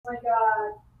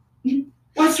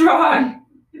What's wrong?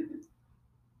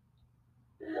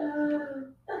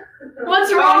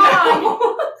 What's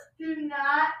wrong? Do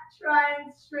not try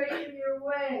and straighten your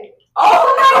wig.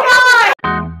 Oh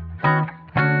my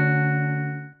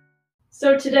God!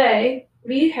 So today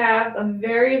we have a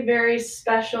very, very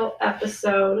special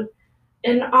episode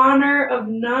in honor of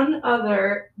none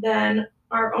other than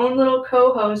our own little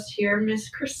co-host here, Miss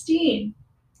Kristine.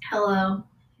 Hello.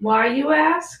 Why, you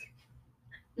ask?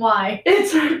 Why?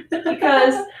 It's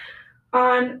because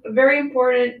on a very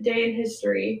important day in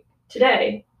history,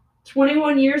 today,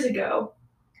 21 years ago,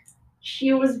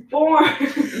 she was born.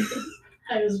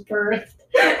 I was birthed.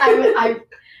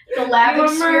 The lab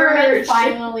experiment emerged.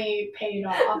 Finally paid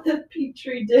off. The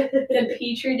Petri dish. The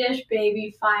Petri dish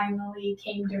baby finally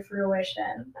came to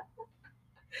fruition.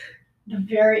 The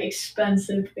very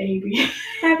expensive baby.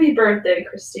 Happy birthday,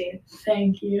 Kristine.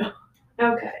 Thank you.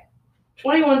 Okay.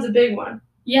 21's a big one.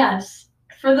 Yes.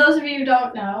 For those of you who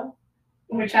don't know,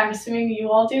 which I'm assuming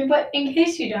you all do, but in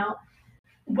case you don't,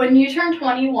 when you turn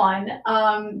 21,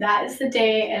 that is the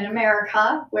day in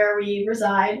America where we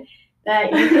reside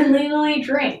that you can legally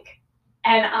drink.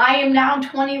 And I am now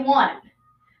 21.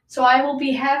 So I will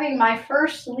be having my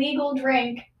first legal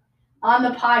drink on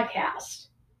the podcast.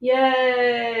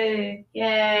 Yay!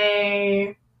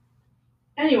 Yay!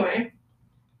 Anyway,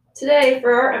 today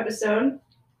for our episode,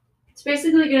 it's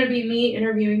basically going to be me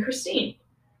interviewing Kristine.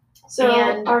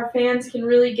 So our fans can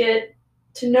really get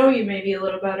to know you maybe a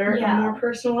little better on a more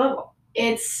personal level.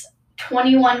 It's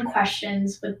 21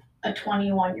 questions with a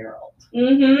 21-year-old.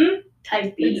 Mm-hmm.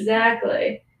 Type B.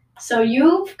 Exactly. So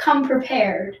you've come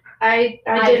prepared. I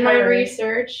did my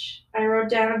research. I wrote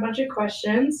down a bunch of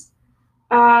questions.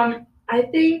 I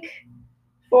think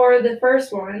for the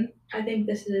first one, I think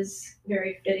this is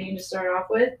very fitting to start off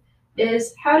with,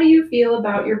 is how do you feel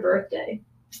about your birthday?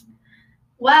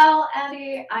 Well,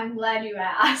 Addie, I'm glad you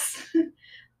asked.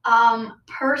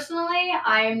 Personally,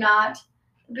 I am not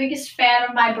the biggest fan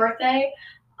of my birthday.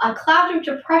 A cloud of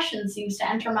depression seems to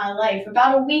enter my life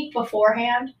about a week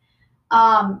beforehand.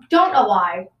 Don't know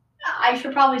why. I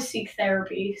should probably seek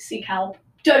therapy, seek help.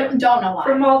 Don't know why.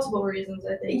 For multiple reasons,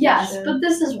 I think. Yes, but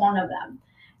this is one of them.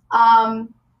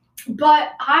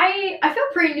 But I feel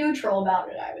pretty neutral about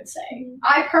it, I would say.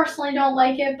 I personally don't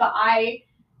like it, but I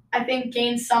think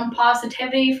gain some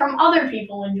positivity from other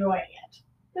people enjoying it.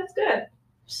 That's good.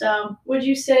 So, would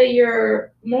you say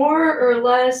you're more or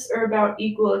less or about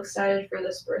equal excited for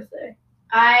this birthday?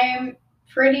 I'm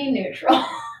pretty neutral.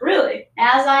 Really?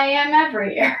 As I am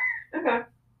every year. Okay.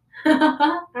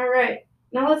 All right.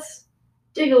 Now let's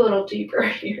dig a little deeper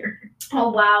here. Oh,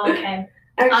 wow. Okay.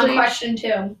 Actually,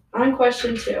 on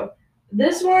question two.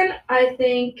 This one, I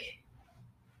think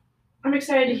I'm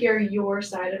excited to hear your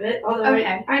side of it, although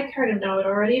I kind of know it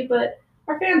already, but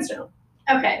our fans don't.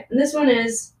 Okay. And this one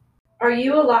is, are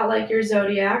you a lot like your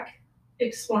zodiac?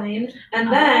 Explain.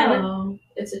 And then,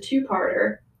 it's a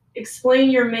two-parter. Explain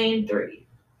your main three.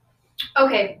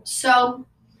 Okay, so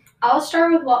I'll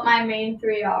start with what my main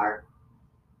three are.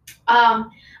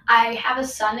 I have a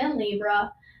sun in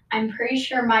Libra. I'm pretty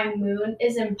sure my moon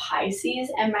is in Pisces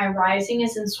and my rising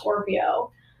is in Scorpio.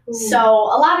 Ooh. So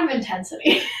a lot of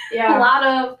intensity. Yeah. a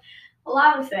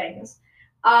lot of things.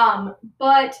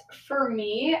 But for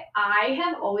me, I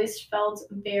have always felt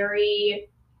very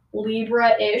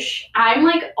Libra-ish. I'm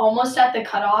like almost at the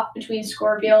cutoff between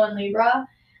Scorpio and Libra.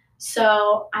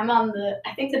 So I'm on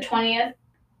I think the 20th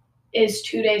is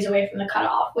 2 days away from the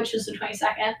cutoff, which is the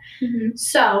 22nd. Mm-hmm.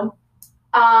 So,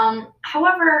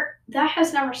 however, that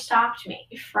has never stopped me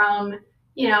from,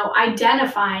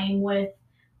 identifying with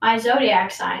my zodiac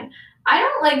sign. I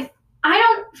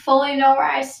don't fully know where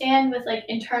I stand with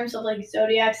in terms of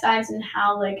zodiac signs and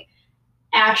how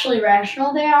actually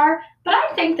rational they are, but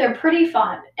I think they're pretty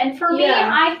fun. And for me,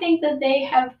 I think that they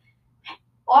have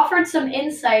offered some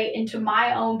insight into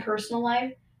my own personal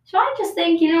life. So I just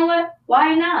think, you know what?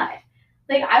 Why not?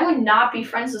 I would not be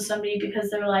friends with somebody because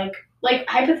they're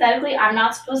hypothetically, I'm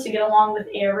not supposed to get along with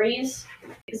Aries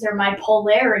because they're my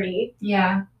polarity.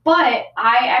 Yeah. But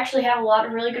I actually have a lot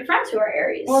of really good friends who are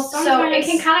Aries. Well, so it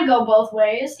can kind of go both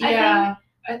ways, I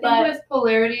think with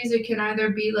polarities, it can either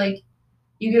be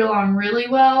you get along really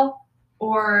well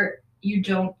or you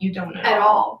don't at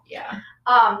all. Yeah.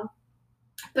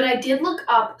 But I did look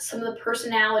up some of the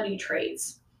personality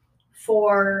traits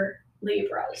for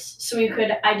Libras, so we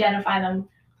could identify them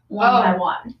one by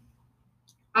one.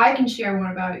 I can share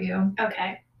one about you.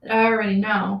 Okay. That I already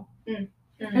know. Mm-hmm.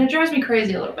 And it drives me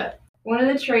crazy a little bit. One of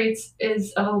the traits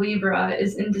of a Libra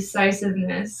is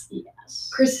indecisiveness. Yes.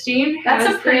 Kristine has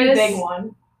That's a pretty big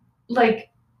one.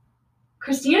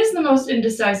 Kristine is the most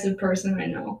indecisive person I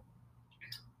know.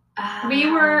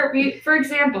 For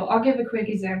example, I'll give a quick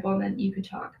example and then you could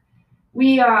talk.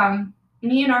 Me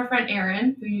and our friend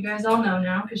Erin, who you guys all know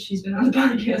now because she's been on the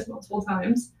podcast multiple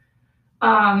times,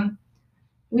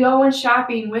 we all went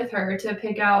shopping with her to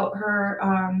pick out her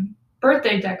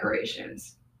birthday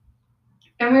decorations.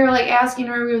 And we were like asking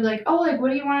her, we were like, oh, like,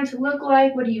 what do you want it to look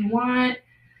like? What do you want?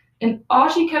 And all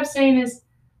she kept saying is,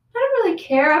 I don't really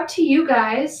care, up to you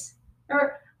guys.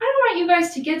 Or, I don't want you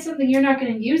guys to get something you're not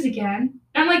going to use again.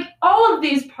 And I'm like, all of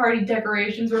these party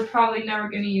decorations we're probably never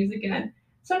going to use again.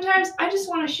 Sometimes I just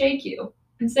want to shake you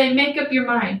and say, make up your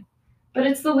mind. But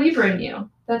it's the Libra in you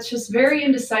that's just very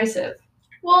indecisive.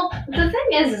 Well, the thing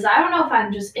is I don't know if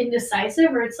I'm just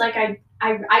indecisive or it's like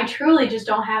I truly just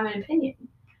don't have an opinion.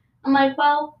 I'm like,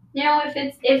 well, you know,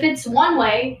 if it's one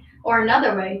way or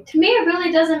another way, to me it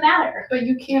really doesn't matter. But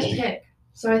you can't pick.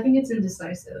 So I think it's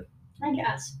indecisive. I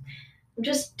guess.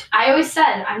 I always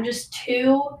said I'm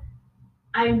too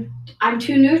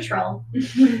neutral.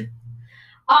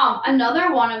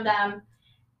 Another one of them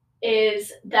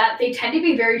is that they tend to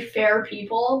be very fair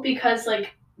people because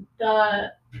like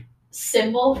the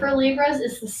symbol for Libras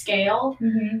is the scale.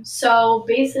 Mm-hmm. So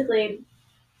basically,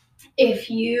 if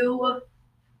you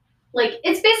like,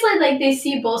 it's basically like they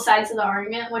see both sides of the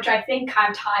argument, which I think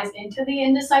kind of ties into the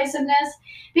indecisiveness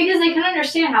because they can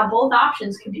understand how both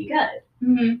options could be good.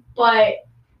 Mm-hmm. But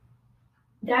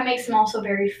that makes them also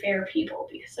very fair people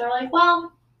because they're like,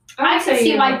 well, I can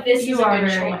see why this is a good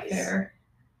choice. Fair.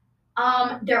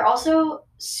 They're also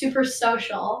super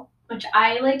social, which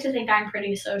I like to think I'm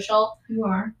pretty social. You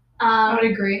are. I would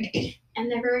agree.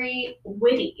 And they're very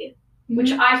witty,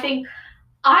 which I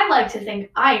like to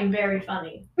think I am very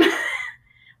funny.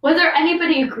 Whether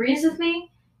anybody agrees with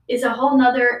me is a whole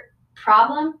nother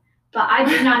problem, but I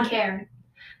do not care.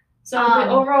 So the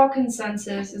overall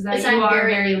consensus is that you are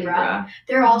very Libra.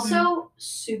 They're also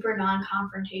super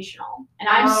non-confrontational, and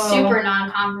I'm super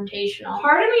non-confrontational.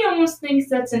 Part of me almost thinks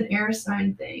that's an air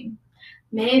sign thing.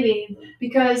 Maybe.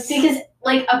 Because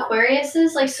like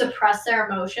Aquariuses like suppress their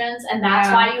emotions, and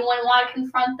that's why you wouldn't want to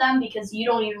confront them because you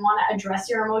don't even want to address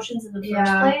your emotions in the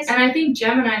first place. And I think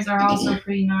Geminis are also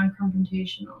pretty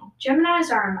non-confrontational.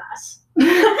 Geminis are a mess.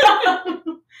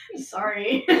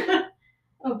 Sorry.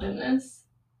 Oh goodness.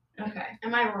 Okay.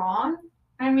 Am I wrong?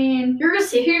 I mean, you're gonna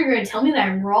sit here, you're gonna tell me that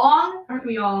I'm wrong? Aren't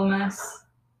we all a mess?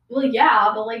 Well, yeah,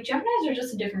 but like Geminis are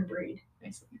just a different breed.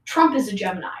 Trump is a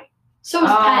Gemini. So is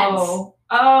Pence.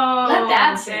 Oh, let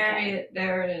that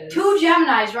there it is. 2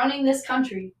 Geminis running this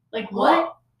country. Like,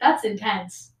 what? That's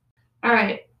intense. All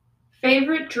right.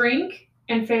 Favorite drink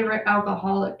and favorite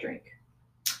alcoholic drink?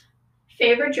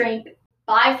 Favorite drink,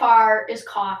 by far, is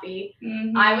coffee.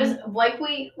 Mm-hmm. I was,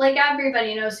 like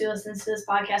everybody knows who listens to this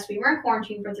podcast, we were in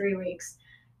quarantine for 3 weeks.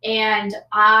 And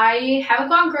I haven't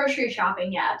gone grocery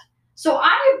shopping yet. So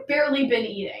I've barely been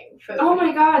eating food. Oh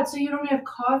my God, so you don't have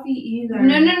coffee either.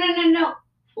 No.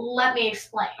 Let me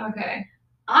explain. Okay.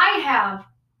 I have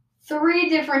 3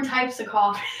 different types of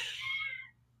coffee.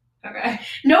 Okay.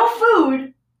 No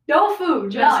food. Just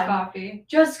none. Coffee.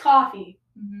 Just coffee.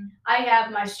 Mm-hmm. I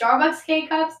have my Starbucks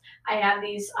K-Cups. I have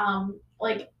these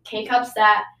like K-Cups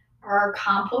that are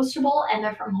compostable and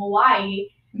they're from Hawaii.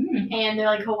 And they're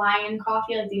like Hawaiian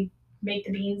coffee, like they make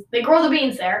the beans. They grow the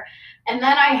beans there. And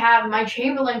then I have my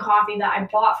Chamberlain coffee that I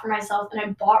bought for myself, and I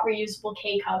bought reusable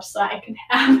K-Cups so that I can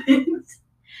have it.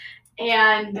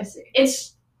 And that's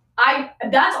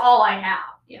all I have.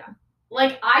 Yeah.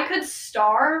 Like I could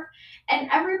starve, and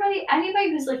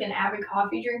anybody who's like an avid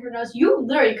coffee drinker knows you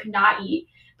literally could not eat.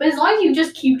 But as long as you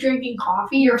just keep drinking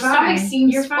coffee, your stomach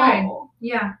seems full. Fine.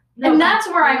 Yeah. No, and that's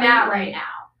where I'm at right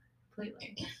now.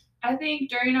 Completely. I think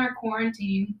during our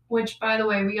quarantine, which by the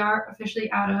way we are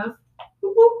officially out of,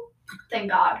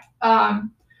 thank God.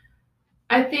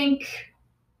 I think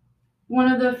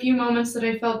one of the few moments that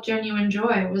I felt genuine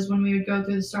joy was when we would go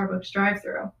through the Starbucks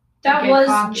drive-thru. That was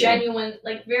coffee. Genuine,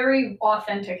 like very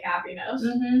authentic happiness.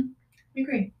 Mm-hmm. I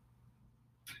agree.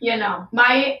 You know,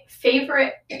 my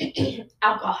favorite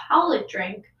alcoholic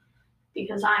drink,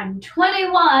 because I'm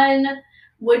 21,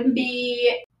 would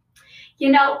be,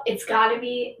 it's got to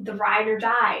be the ride or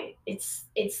die. It's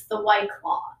the White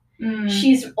Claw.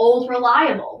 She's old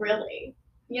reliable, really.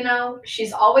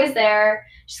 She's always there.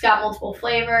 She's got multiple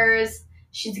flavors.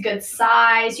 She's a good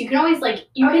size. You can always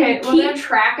keep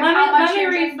track of how much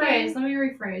you're drinking. Let me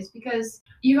rephrase, because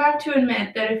you have to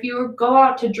admit that if you go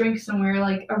out to drink somewhere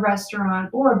like a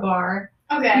restaurant or a bar,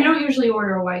 you don't usually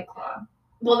order a White Claw.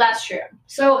 Well, that's true.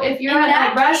 So if you're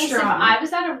at a restaurant, if I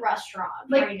was at a restaurant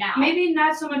right now, maybe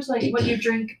not so much like what you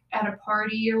drink at a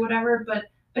party or whatever, but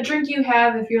a drink you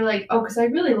have if you're like, because I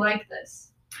really like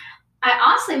this. I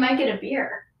honestly might get a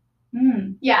beer.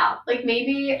 Yeah, like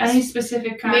maybe any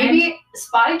specific kind? Maybe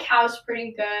spotted cow's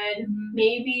pretty good. Mhm.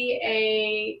 Maybe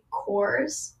a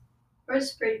Coors. Coors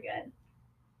is pretty good.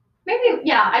 Maybe,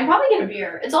 yeah, I'd probably get a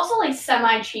beer. It's also like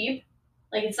semi-cheap.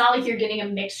 Like it's not like you're getting a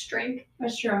mixed drink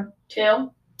That's true. too.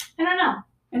 I don't know.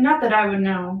 And not that I would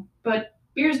know, but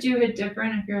beers do hit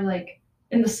different if you're like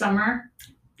in the summer.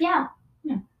 Yeah.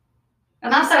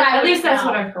 At least that's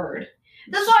what I've heard.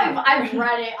 That's why I've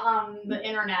read it on the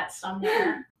internet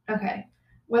somewhere. Okay.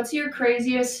 What's your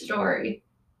craziest story?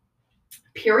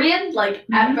 Period? Like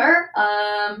ever?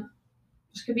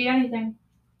 This could be anything.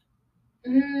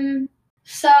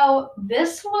 So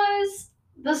this was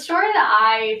the story that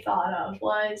I thought of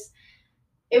was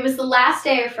it was the last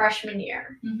day of freshman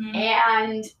year.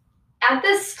 And at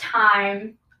this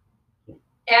time,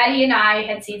 Addie and I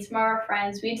had seen some of our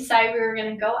friends. We decided we were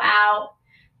going to go out.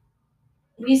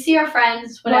 We see our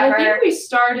friends, whatever. Well, I think we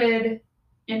started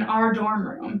in our dorm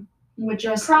room with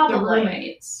just the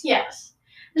roommates. Yes.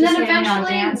 And then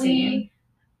eventually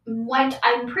we went,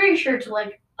 I'm pretty sure, to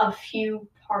like a few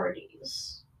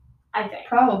parties, I think.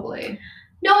 Probably.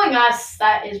 Knowing us,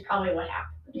 that is probably what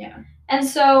happened. Yeah. And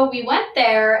so we went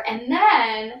there, and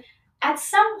then at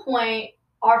some point,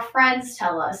 our friends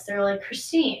tell us, they're like,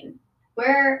 Kristine,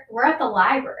 we're at the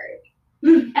library.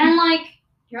 And I'm like,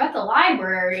 you're at the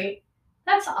library?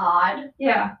 That's odd.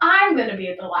 Yeah. I'm going to be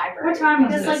at the library. What time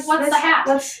was this? Like, what's the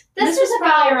haps? This was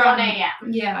about 1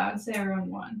 a.m. Yeah, I would say around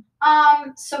 1.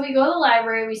 So we go to the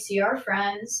library, we see our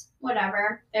friends,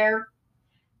 whatever. They're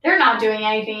not doing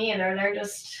anything either. They're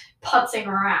just putzing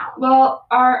around. Well,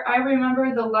 I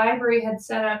remember the library had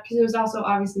set up, because it was also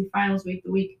obviously finals week,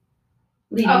 the week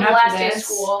leading up to this. Last day of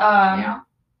school.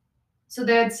 So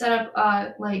they had set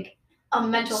up like a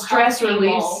mental stress health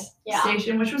release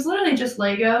station, which was literally just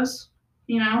Legos,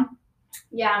 you know?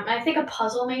 Yeah, I think a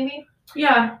puzzle maybe.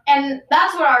 Yeah. And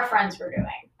that's what our friends were doing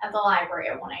at the library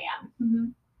at 1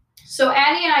 a.m. So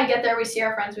Addie and I get there, we see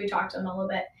our friends, we talk to them a little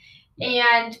bit.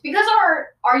 And because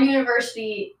our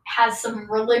university has some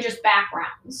religious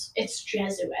backgrounds, it's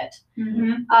Jesuit,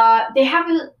 they have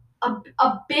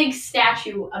a big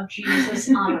statue of Jesus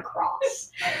on a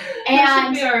cross. And that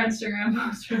should be our Instagram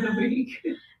post for the week.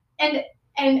 And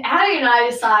Addie and I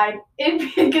decide it'd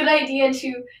be a good idea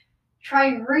to try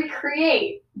and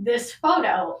recreate this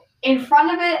photo in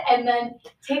front of it and then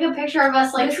take a picture of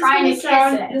us like trying to kiss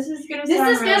it. This is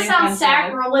gonna sound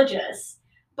sacrilegious.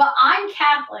 But I'm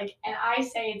Catholic, and I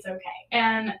say it's okay.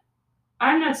 And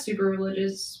I'm not super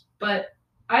religious, but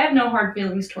I have no hard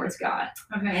feelings towards God.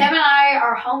 Okay. Him and I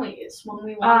are homies when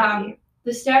we want to be.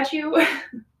 The statue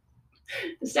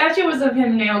was of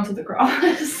him nailed to the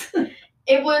cross.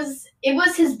 It was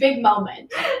his big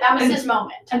moment. That was his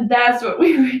moment. And that's what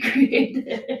we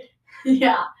recreated.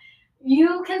 Yeah.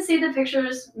 You can see the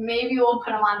pictures. Maybe we'll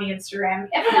put them on the Instagram.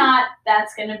 If not,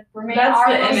 that's going to remain our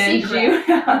little secret.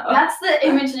 That's the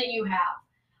image that you have.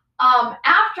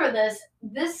 After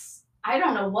this, I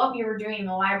don't know what we were doing in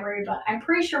the library, but I'm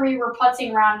pretty sure we were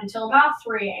putzing around until about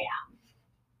 3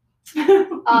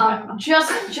 a.m.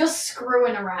 Just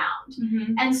screwing around.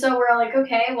 And so we're like,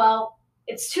 okay, well,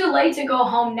 it's too late to go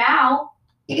home now.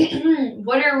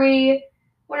 What are we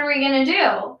going to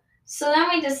do? So then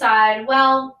we decide,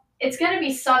 well, it's going to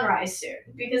be sunrise soon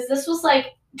because this was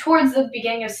like towards the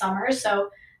beginning of summer. So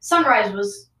sunrise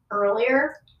was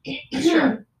earlier.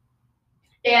 Sure.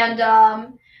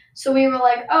 And so we were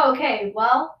like, oh, okay,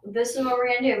 well, this is what we're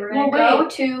going to do. We're going to go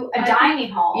to a dining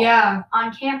hall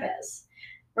on campus.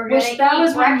 That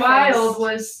was wild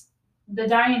was the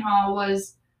dining hall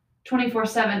was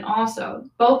 24/7 also.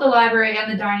 Both the library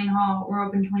and the dining hall were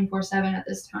open 24/7 at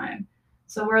this time.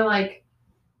 So we're like,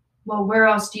 well, where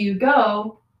else do you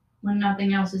go when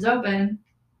nothing else is open?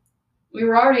 We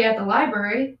were already at the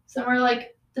library, so we're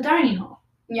like, the dining hall.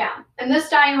 Yeah, and this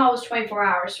dining hall was 24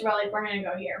 hours, so we're like, we're going to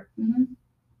go here.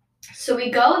 So we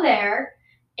go there,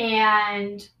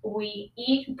 and we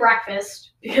eat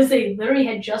breakfast, because they literally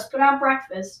had just put out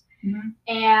breakfast,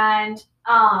 and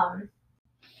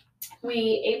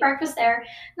we ate breakfast there,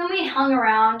 then we hung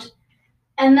around,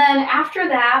 and then after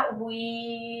that, what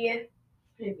did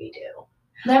we do?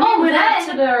 Then we went up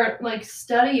to their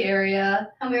study area,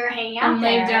 and we were hanging out and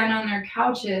there. laid down on their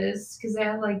couches because they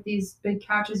had these big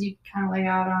couches you could kind of lay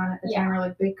out on at the time,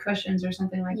 or big cushions or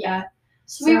something like that.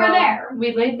 So we were there.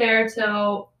 We laid there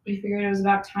till we figured it was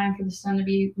about time for the sun to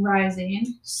be rising.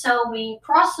 So we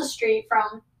crossed the street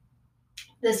from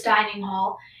this dining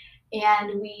hall,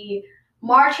 and we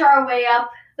march our way up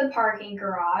the parking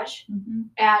garage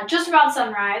at just about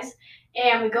sunrise.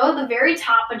 And we go to the very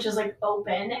top, which is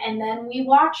open, and then we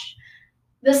watch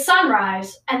the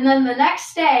sunrise. And then the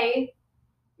next day,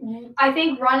 I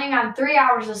think running on 3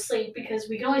 hours of sleep because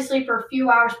we could only sleep for a few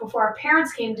hours before our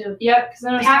parents came to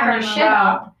pack our shit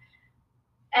up.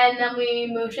 And then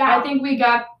we moved out. I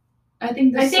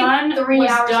think the sun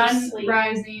was done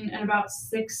rising at about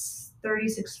 6:30,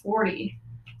 6:40.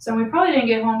 So we probably didn't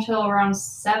get home till around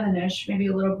 7-ish, maybe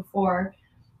a little before.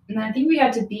 And then I think we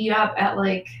had to be up at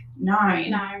like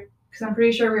 9. Because I'm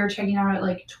pretty sure we were checking out at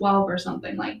like 12 or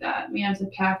something like that. We had to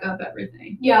pack up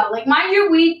everything. Yeah, like mind you,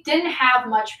 we didn't have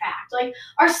much packed. Like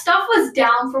our stuff was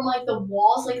down from like the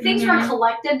walls. Like things were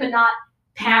collected but not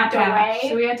packed away.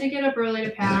 So we had to get up early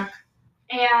to pack.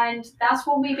 And that's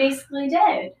what we basically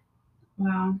did.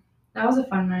 Wow. That was a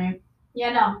fun night.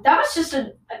 Yeah, no. That was just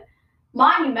a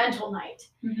monumental night.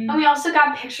 And we also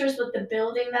got pictures with the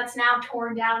building that's now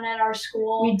torn down at our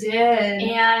school. We did.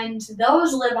 And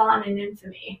those live on in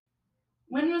infamy.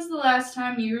 When was the last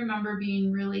time you remember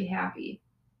being really happy?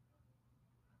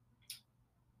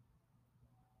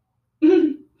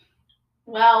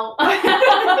 Well,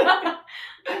 God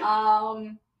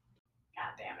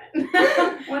damn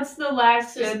it. What's the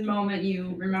last good moment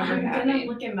you remember having? I'm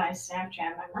gonna look at my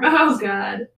Snapchat memories. Oh,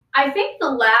 God. I think the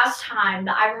last time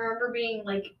that I remember being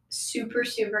like super,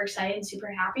 super excited and super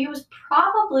happy was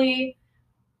probably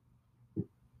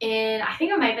I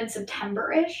think it might have been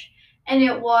September-ish. And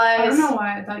it was... I don't know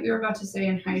why. I thought you were about to say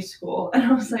in high school. And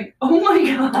I was like, oh my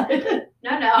God.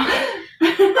 No.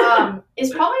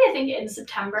 It's probably, I think, in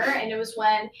September. And it was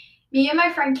when me and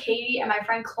my friend Katie and my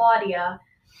friend Claudia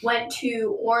went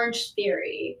to Orange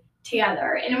Theory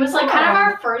together. And it was like kind of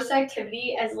our first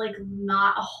activity as like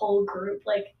not a whole group,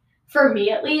 like for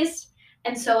me at least.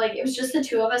 And so like it was just the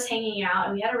two of us hanging out.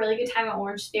 And we had a really good time at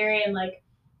Orange Theory and like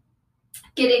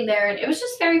getting there. And it was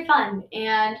just very fun.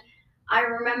 And I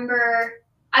remember,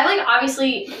 I like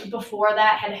obviously before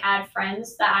that had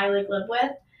friends that I like live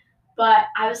with, but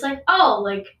I was like, oh,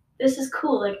 like this is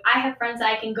cool. Like I have friends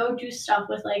that I can go do stuff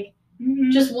with, like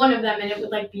just one of them, and it would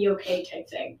like be okay type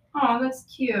thing. Oh, that's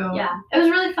cute. Yeah, it was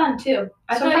really fun too.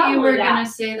 I thought you were gonna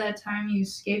say that time you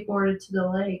skateboarded to the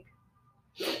lake.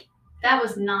 That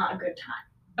was not a good time.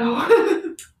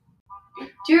 Oh.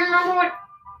 Do you remember what?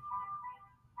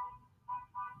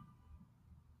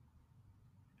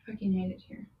 Fucking hate it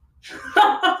here.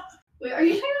 Wait, are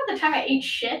you talking about the time I ate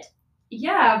shit?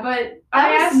 Yeah, but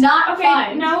that was not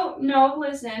fun. No,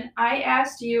 listen. I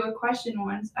asked you a question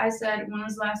once. I said, when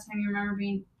was the last time you remember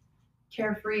being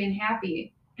carefree and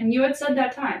happy? And you had said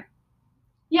that time.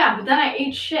 Yeah, but then I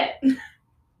ate shit.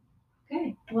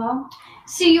 Okay, well.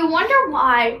 See, you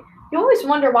always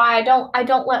wonder why I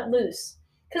don't let loose.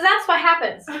 Because that's what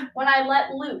happens when I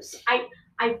let loose.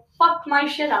 I fucked my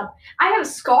shit up. I have a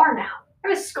scar now.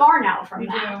 From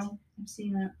that. Do. I've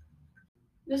seen it.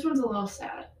 This one's a little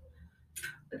sad.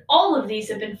 All of these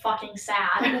have been fucking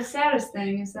sad. The saddest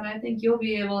thing is that I think you'll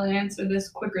be able to answer this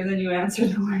quicker than you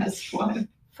answered the last one.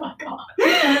 Fuck off.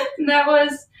 And that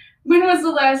was, when was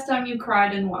the last time you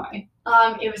cried and why?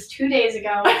 It was 2 days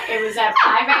ago. It was at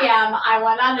 5 a.m. I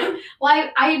went on it.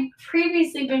 Well, I had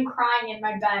previously been crying in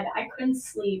my bed. I couldn't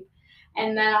sleep.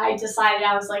 And then I decided,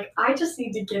 I was like, I just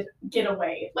need to get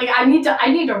away. Like, I felt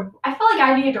like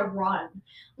I needed to run.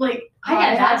 Like, I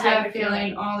had that type of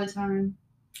feeling all the time.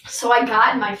 So I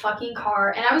got in my fucking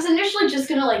car, and I was initially just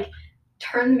gonna like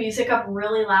turn the music up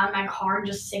really loud in my car and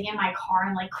just sing in my car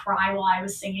and like cry while I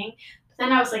was singing. But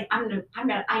then I was like, I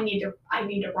need to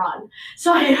run.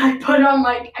 So I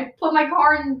put my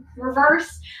car in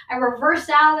reverse. I reversed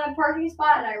out of that parking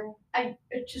spot, and I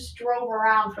just drove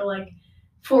around for like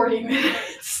 40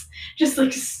 minutes, just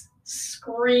like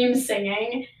scream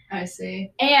singing. I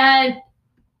see. And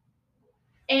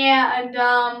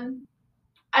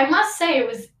I must say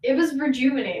it was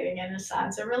rejuvenating in a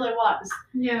sense. It really was.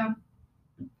 Yeah.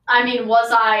 I mean, was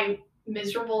I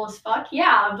miserable as fuck?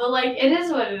 Yeah, but like it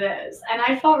is what it is, and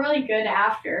I felt really good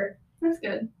after. That's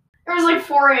good. It was like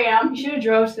 4 a.m. You should have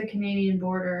drove to the Canadian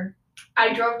border.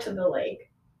 I drove to the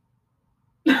lake.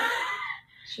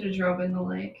 Should have drove in the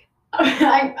lake.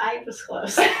 I was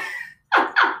close.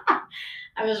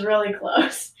 I was really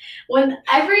close.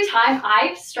 Every time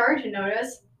I've started to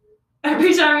notice.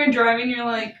 Every time you're driving, you're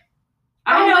like,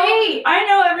 I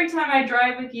know every time I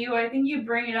drive with you, I think you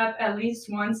bring it up at least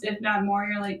once, if not more.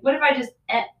 You're like, what if I just,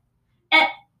 and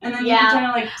then you kind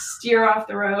of like steer off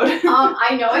the road.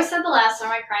 I know I said the last time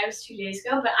I cried was 2 days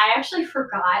ago, but I actually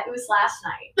forgot it was last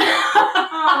night.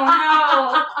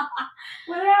 Oh,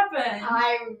 no. What happened?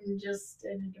 I'm just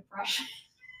in a depression.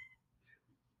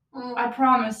 I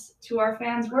promise to our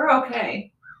fans, we're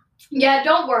okay. Yeah,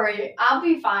 don't worry. I'll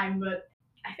be fine, but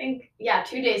I think,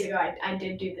 2 days ago I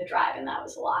did do the drive, and that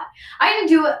was a lot. I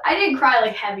didn't cry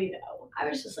like heavy though. I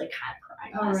was just like kind of crying.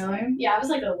 crying. Oh, really? Night. Yeah, it was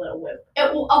like a little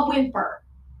a whimper.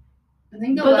 I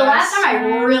think the last time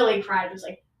I really cried was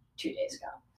like 2 days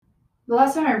ago. The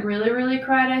last time I really, really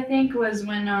cried, I think, was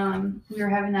when we were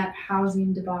having that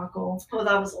housing debacle. Oh,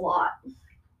 that was a lot.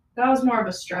 That was more of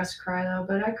a stress cry, though,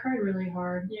 but I cried really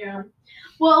hard. Yeah.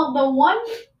 Well, the one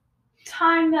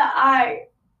time that I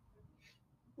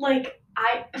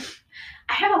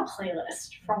have a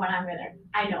playlist for when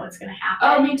I know it's gonna happen.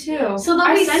 Oh, me too. So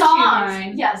there'll be sent songs. You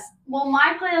mine. Yes. Well,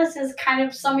 my playlist is kind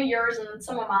of some of yours and then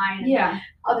some of mine. Yeah.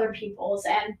 Other people's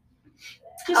and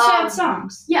just sad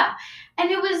songs. Yeah. And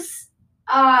it was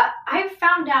I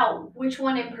found out which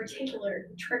one in particular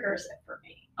triggers it for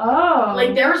me. Oh.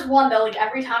 Like there's one that like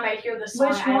every time I hear this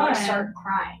song I like start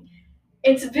crying.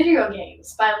 It's Video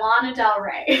Games by Lana Del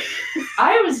Rey.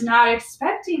 I was not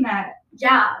expecting that.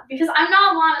 Yeah, because I'm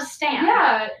not Lana's stan.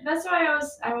 Yeah, that's why I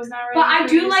was not ready. But I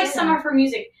do like some of her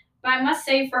music. But I must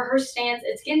say, for her stans,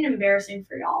 it's getting embarrassing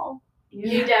for y'all. You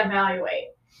need to evaluate.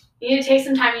 You need to take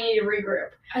some time. You need to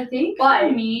regroup. I think but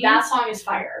for me, that song is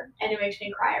fire, and it makes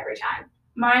me cry every time.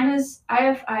 Mine is I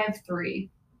have 3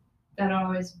 that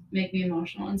always make me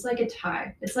emotional. It's like a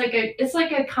tie. It's like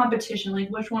a competition. Like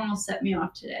which one will set me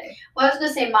off today? Well, I was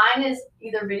gonna say mine is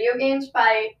either Video Games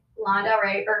by Lana Del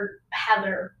Rey or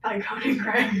Heather by Conan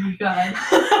Gray. Oh my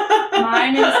god.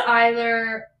 Mine is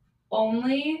either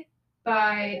Only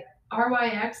by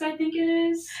RYX, I think it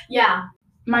is. Yeah.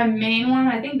 My main one,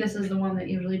 I think this is the one that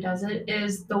usually does it,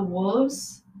 is The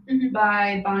Wolves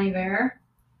by Bon Iver.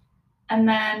 And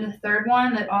then the third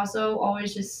one that also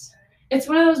always just, it's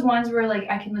one of those ones where like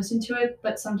I can listen to it,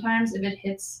 but sometimes if it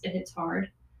hits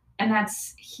hard. And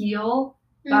that's Heal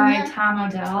by Tom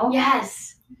Odell.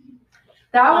 Yes.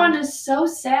 That one is so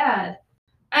sad.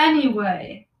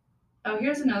 Anyway. Oh,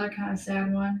 here's another kind of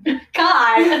sad one.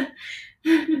 God.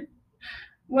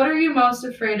 What are you most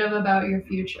afraid of about your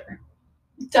future?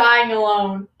 Dying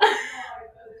alone.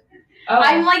 Oh,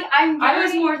 I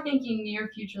was more thinking near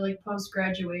future, like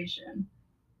post-graduation.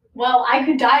 Well, I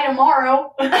could die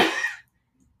tomorrow. I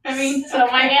mean, so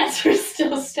my answer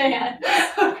still stands.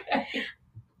 Okay.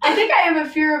 I think I have a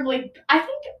fear of I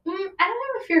don't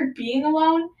have a fear of being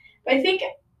alone, but I think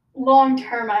long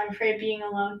term I'm afraid of being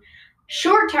alone.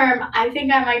 Short term, I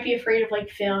think I might be afraid of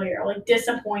failure,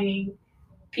 disappointing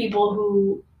people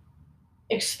who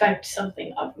expect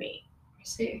something of me. I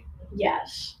see.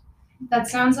 Yes. That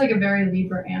sounds like a very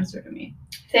Libra answer to me.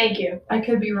 Thank you. I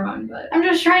could be wrong, but I'm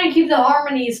just trying to keep the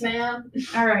harmonies, man.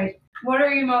 All right. What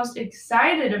are you most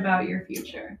excited about your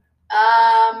future?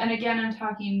 And again, I'm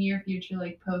talking near future,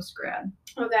 like post-grad.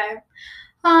 Okay.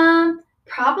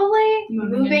 Probably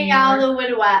moving out of the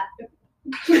Midwest.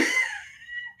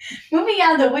 Moving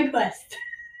out of the Midwest.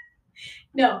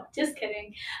 No, just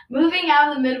kidding. Moving out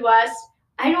of the Midwest.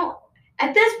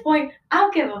 At this point, I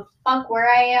don't give a fuck where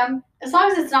I am. As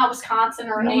long as it's not Wisconsin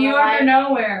or New York or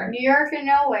nowhere. New York or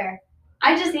nowhere.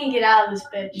 I just need to get out of this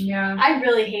bitch. Yeah. I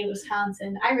really hate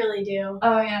Wisconsin. I really do.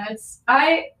 Oh yeah,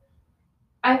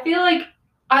 I feel like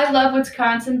I love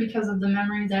Wisconsin because of the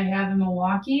memories I have in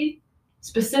Milwaukee.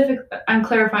 I'm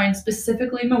clarifying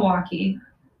specifically Milwaukee.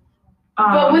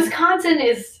 But Wisconsin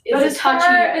is as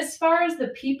far as the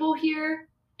people here,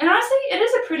 and honestly, it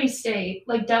is a pretty state.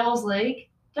 Like Devil's Lake.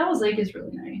 Devil's Lake is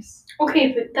really nice.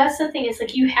 Okay, but that's the thing. It's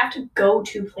you have to go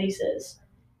to places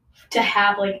to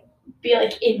have be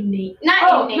in nature.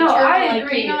 Not in nature. No, I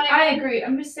agree. You know what I mean? agree.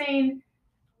 I'm just saying.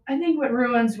 I think what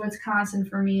ruins Wisconsin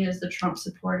for me is the Trump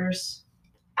supporters.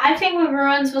 I think what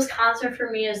ruins Wisconsin for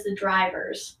me is the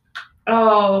drivers.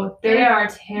 Oh, they are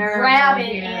terrible.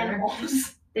 Rabid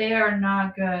animals. They are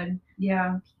not good.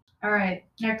 Yeah. All right.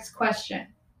 Next question.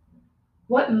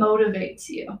 What motivates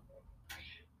you?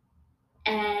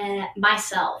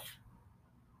 Myself.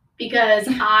 Because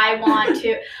I want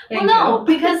to. Well, no,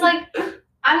 because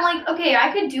I'm okay,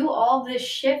 I could do all this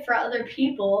shit for other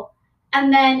people.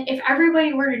 And then if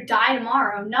everybody were to die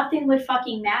tomorrow, nothing would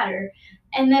fucking matter.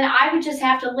 And then I would just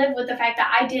have to live with the fact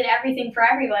that I did everything for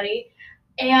everybody.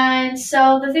 And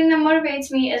so the thing that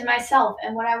motivates me is myself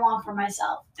and what I want for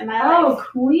myself in my life. Oh,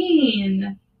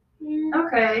 queen.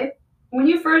 Okay. When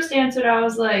you first answered, I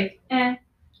was like,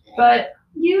 but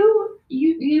you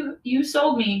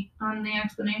sold me on the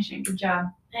explanation. Good job.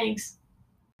 Thanks.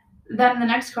 Then the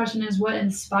next question is, what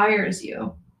inspires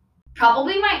you?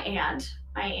 Probably my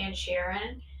Aunt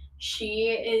Sharon.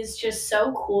 She is just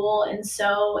so cool and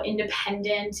so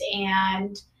independent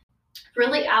and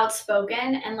really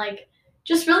outspoken and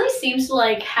just really seems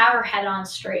to have her head on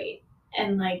straight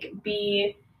and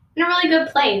be in a really good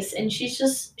place. And she's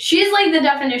the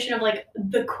definition of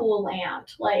the cool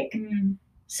aunt.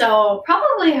 So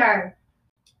probably her.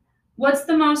 What's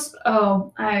the most...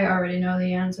 Oh, I already know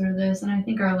the answer to this, and I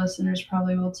think our listeners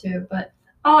probably will too, but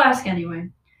I'll ask anyway.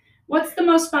 What's the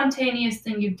most spontaneous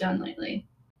thing you've done lately?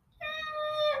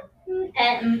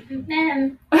 I don't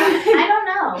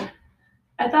know.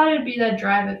 I thought it'd be that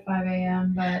drive at 5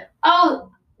 a.m., but...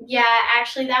 Oh, yeah,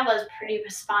 actually, that was pretty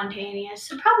spontaneous.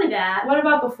 So probably that. What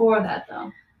about before that,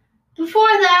 though? Before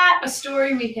that... A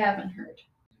story we haven't heard.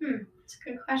 That's a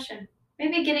good question.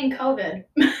 Maybe getting COVID.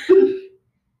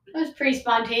 That was pretty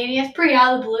spontaneous, pretty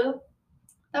out of the blue.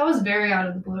 That was very out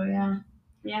of the blue, yeah.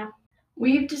 Yeah.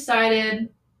 We've decided,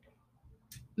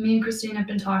 me and Kristine have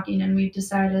been talking, and we've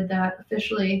decided that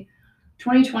officially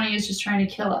 2020 is just trying to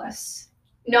kill us.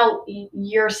 No,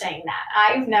 you're saying that.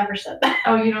 I've never said that.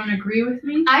 Oh, you don't agree with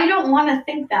me? I don't want to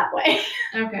think that way.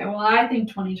 Okay, well, I think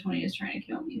 2020 is trying to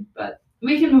kill me, but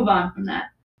we can move on from that.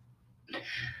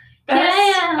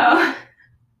 Yeah.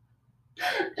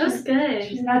 It was good.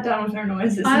 She's not done with her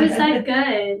noises. Why was that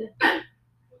good?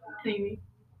 Anyway.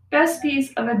 Best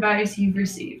piece of advice you've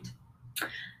received?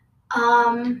 It's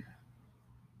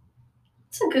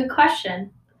a good question.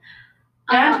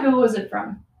 And who was it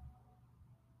from?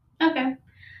 Okay.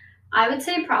 I would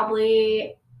say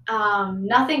probably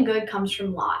nothing good comes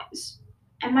from lies.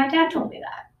 And my dad told me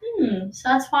that. So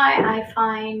that's why I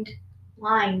find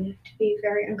lying to be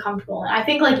very uncomfortable. And I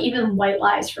think like even white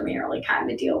lies for me are like kind of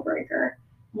a deal breaker.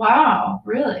 Wow,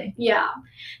 really? Yeah.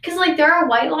 Because like there are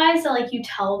white lies that like you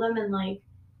tell them and like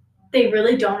they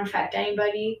really don't affect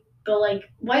anybody. But like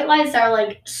white lies that are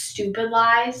like stupid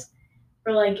lies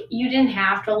or like you didn't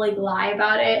have to like lie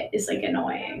about it is like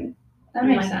annoying. That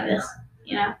makes like sense. This,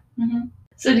 you know? Mm-hmm.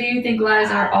 So do you think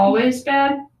lies are always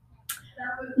bad?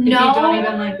 No. If you don't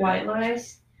even like white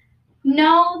lies?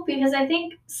 No, because I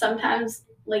think sometimes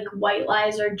like white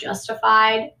lies are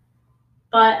justified,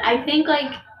 but I think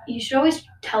like you should always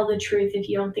tell the truth if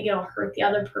you don't think it'll hurt the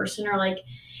other person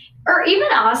or even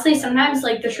honestly sometimes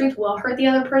like the truth will hurt the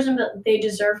other person but they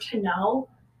deserve to know.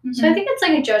 Mm-hmm. So I think it's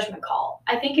like a judgment call.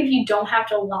 I think if you don't have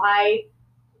to lie,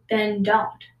 then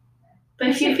don't. But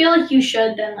if you feel like you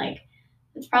should, then like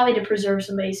it's probably to preserve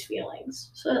somebody's feelings.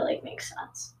 So it like makes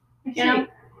sense. You know?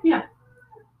 Yeah.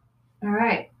 All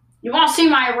right. You want to see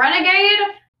my renegade?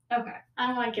 Okay. I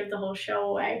don't want to give the whole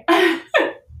show away.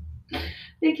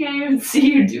 They can't even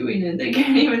see you doing it. They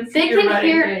can't even see your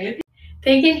renegade.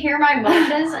 They can hear my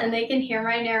motions and they can hear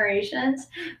my narrations.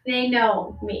 They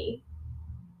know me,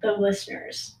 the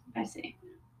listeners. I see.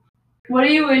 What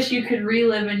do you wish you could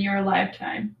relive in your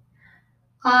lifetime?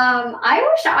 I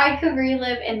wish I could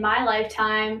relive in my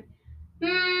lifetime.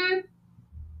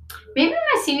 Maybe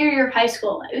my senior year of high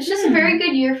school. It was just a very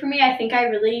good year for me. I think I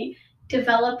really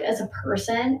developed as a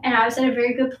person and I was in a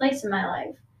very good place in my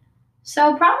life.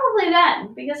 So probably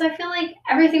then, because I feel like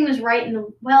everything was right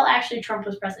well, actually Trump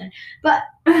was president. But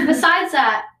besides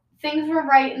that, things were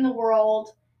right in the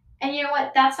world. And you know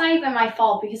what? That's not even my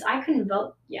fault because I couldn't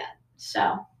vote yet.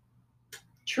 So.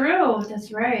 True.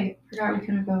 That's right. Forgot we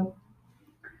couldn't vote.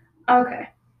 Okay.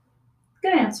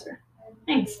 Good answer.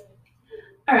 Thanks.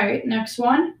 All right, next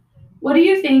one. What do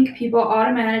you think people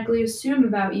automatically assume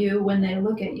about you when they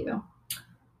look at you?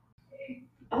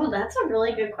 Oh, that's a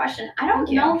really good question. I don't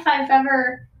know if I've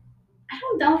ever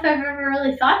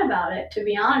really thought about it, to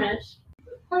be honest.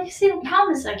 Well, you see, the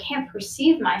problem is I can't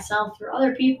perceive myself through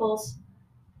other people's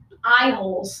eye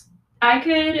holes. I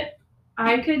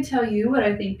could tell you what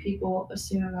I think people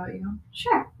assume about you.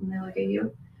 Sure. When they look at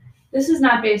you. This is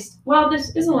not based... Well,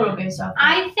 this is a little based off.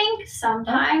 I think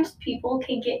sometimes people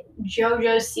can get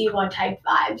JoJo Siwa type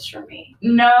vibes from me.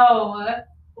 No.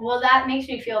 Well, that makes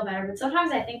me feel better, but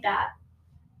sometimes I think that.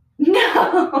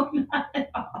 No, not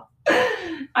at all.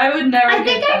 I would never. I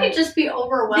think I could just be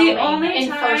overwhelming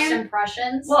in first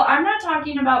impressions. Well, I'm not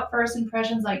talking about first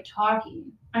impressions like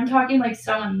talking. I'm talking like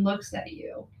someone looks at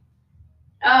you.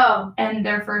 Oh. And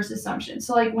their first assumption.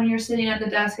 So like when you're sitting at the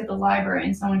desk at the library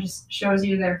and someone just shows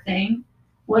you their thing,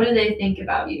 what do they think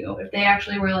about you? If they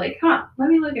actually were like, let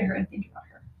me look at her and think about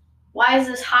her. Why is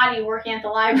this hottie working at the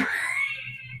library?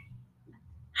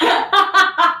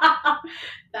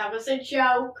 That was a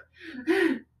joke.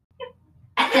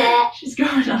 She's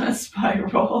going on a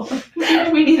spiral.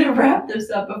 We need to wrap this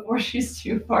up before she's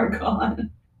too far gone.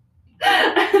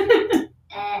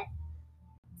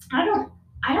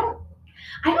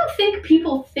 I don't think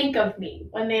people think of me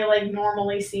when they like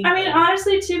normally see me. I mean,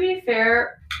 honestly, to be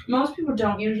fair, most people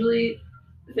don't usually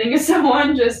think of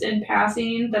someone just in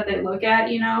passing that they look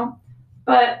at, you know?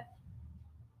 But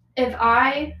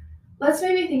let's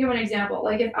maybe think of an example.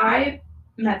 Like if I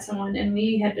met someone and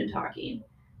we had been talking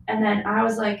and then I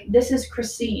was like, this is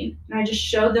Kristine, and I just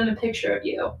showed them a picture of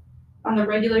you, on the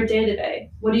regular day-to-day,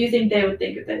 what do you think they would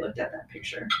think if they looked at that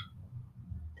picture?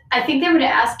 I think they would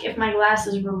ask if my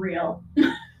glasses were real.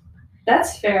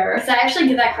 That's fair. Because I actually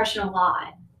get that question a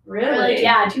lot. Really? They're like,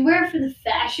 yeah, do you wear it for the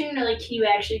fashion, or like, can you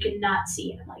actually not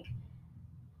see? And I'm like,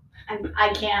 I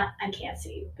can't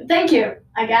see. But thank you,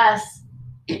 I guess.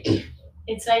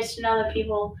 It's nice to know that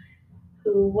people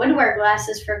who would wear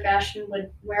glasses for fashion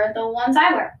would wear the ones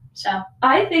I wear. So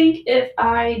I think if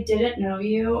I didn't know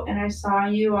you and I saw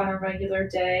you on a regular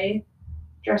day,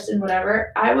 dressed in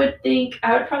whatever, I would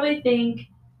probably think,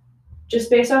 just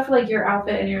based off like your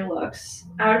outfit and your looks,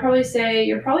 I would probably say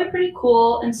you're probably pretty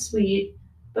cool and sweet,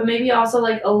 but maybe also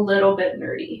like a little bit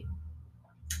nerdy.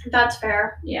 that's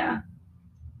fair. Yeah.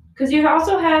 Because you have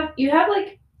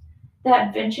like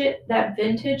that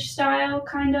vintage style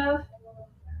kind of,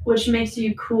 which makes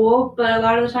you cool, but a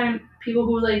lot of the time people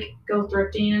who like go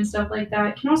thrifting and stuff like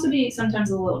that can also be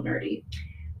sometimes a little nerdy.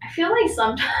 I feel like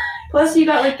sometimes. Plus you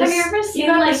got like this, Have you ever seen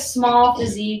like this small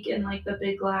physique and like the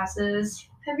big glasses.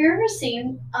 Have you ever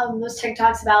seen those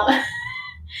TikToks about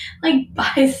like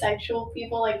bisexual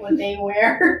people, like what they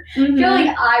wear? Mm-hmm. I feel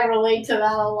like I relate to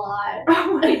that a lot.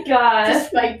 Oh my god.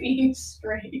 Despite being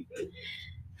straight.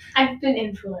 I've been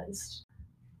influenced.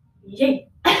 Yay.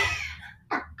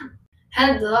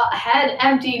 Head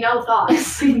empty, no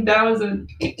thoughts. that was a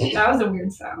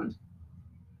weird sound.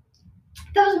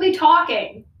 That was me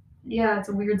talking. Yeah, it's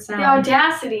a weird sound. The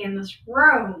audacity in this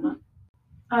room.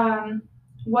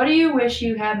 What do you wish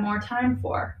you had more time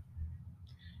for?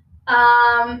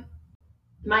 My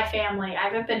family. I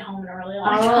haven't been home in a really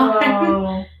long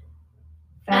time.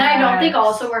 And I don't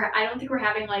think we're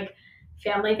having like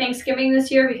family Thanksgiving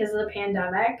this year because of the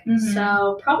pandemic. Mm-hmm.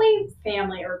 So probably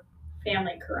family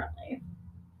currently.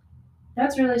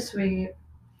 That's really sweet.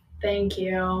 Thank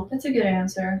you. That's a good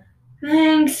answer.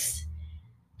 Thanks.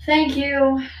 Thank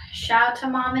you. Shout out to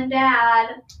mom and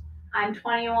dad. I'm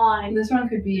 21. This one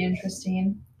could be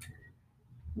interesting.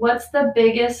 What's the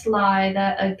biggest lie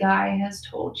that a guy has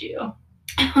told you?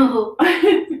 Oh.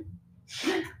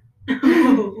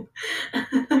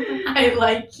 I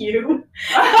like you.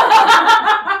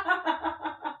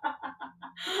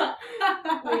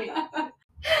 Wait.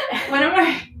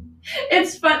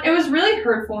 It's fun. It was really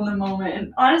hurtful in the moment,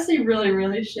 and honestly, really,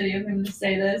 really shitty of him to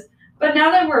say this. But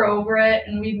now that we're over it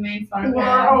and we've made fun of him,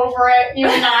 we're over it. You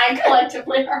and I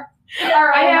collectively are over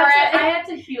it. I had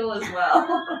to heal as well.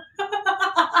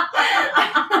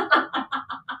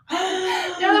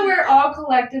 Now that we're all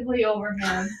collectively over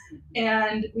him,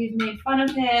 and we've made fun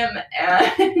of him,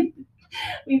 and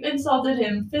we've insulted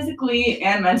him physically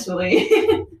and mentally,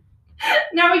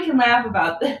 now we can laugh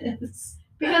about this.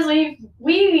 Because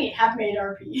we have made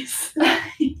our peace.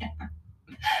 Yeah.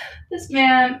 This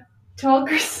man told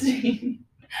Kristine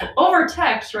over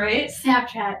text, right?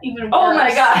 Snapchat, even worse. Oh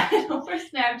my god, over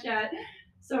Snapchat.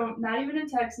 So not even in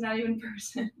text, not even in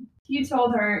person. He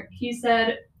told her, he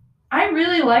said, I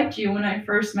really liked you when I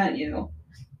first met you.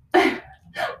 But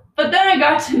then I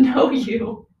got to know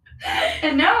you.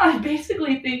 And now I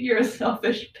basically think you're a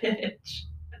selfish bitch.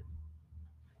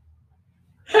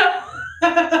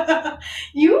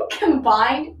 You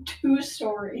combined two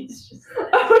stories.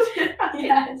 Oh, did I?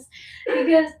 Yes.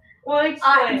 Because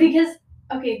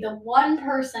the one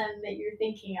person that you're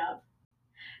thinking of,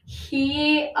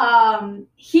 he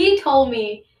told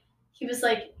me, he was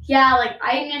like, yeah, like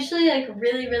I initially like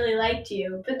really, really liked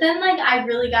you, but then like I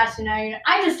really got to know you.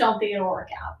 I just don't think it'll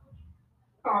work out.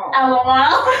 Oh.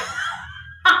 LOL.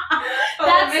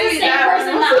 That's the same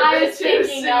person that I was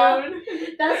thinking of.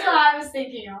 That's what I was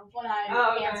thinking of when I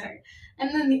answered. And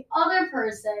then the other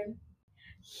person,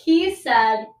 he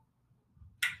said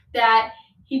that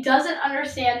he doesn't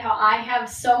understand how I have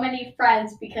so many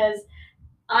friends because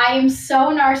I am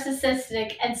so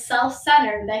narcissistic and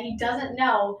self-centered that he doesn't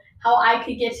know how I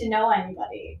could get to know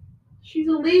anybody. She's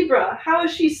a Libra. How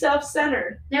is she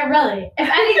self-centered? No, really. If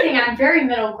anything, I'm very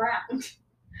middle ground.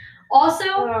 Also,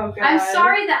 I'm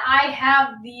sorry that I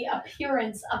have the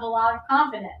appearance of a lot of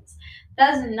confidence.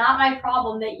 That is not my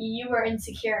problem that you are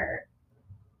insecure.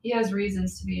 He has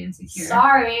reasons to be insecure.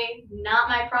 Sorry, not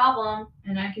my problem.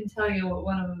 And I can tell you what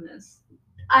one of them is.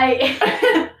 I've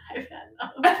had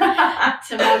enough.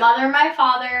 To my mother and my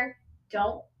father,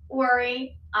 don't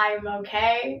worry, I'm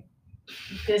okay.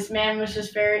 This man was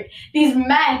just these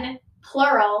men,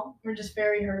 plural, were just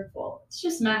very hurtful. It's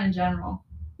just men in general.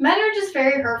 Men are just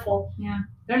very hurtful. Yeah.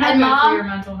 They're not good for your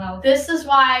mental health. This is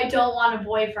why I don't want a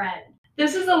boyfriend.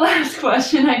 This is the last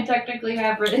question I technically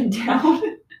have written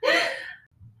down.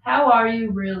 How are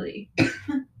you really? I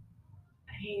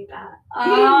hate that.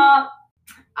 I'm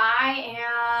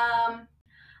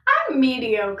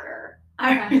mediocre.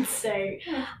 I would say.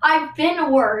 I've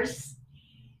been worse.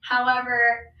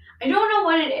 However, I don't know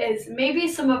what it is. Maybe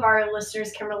some of our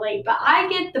listeners can relate, but I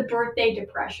get the birthday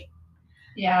depression.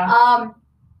 Yeah.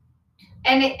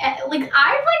 And I think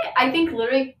I've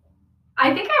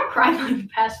cried like the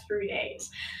past 3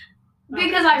 days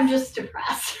because I'm just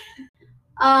depressed.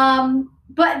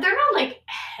 But they're not like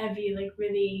heavy, like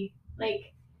really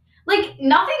like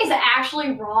nothing is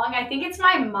actually wrong. I think it's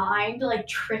my mind like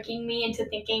tricking me into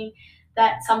thinking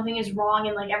that something is wrong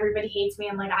and like everybody hates me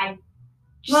and like I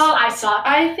suck.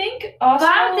 I think also,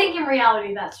 but I don't think in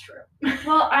reality that's true.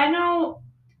 Well,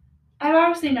 I've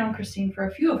obviously known Kristine for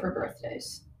a few of her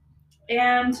birthdays.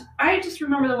 And I just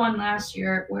remember the one last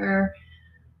year where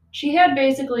she had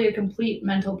basically a complete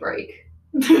mental break.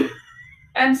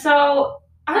 And so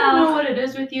I don't know what it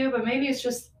is with you, but maybe it's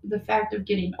just the fact of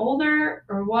getting older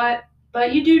or what.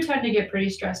 But you do tend to get pretty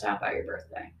stressed out by your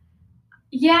birthday.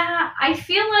 Yeah, I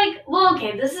feel like, well,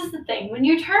 okay, this is the thing. When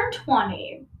you turn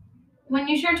 20,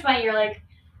 you're like,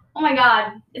 oh my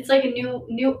God, it's like a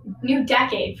new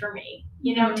decade for me,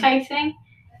 you know, type thing.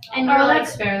 And you're like,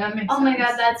 that's fair. That makes sense. Oh my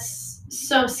God, that's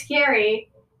so scary.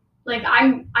 Like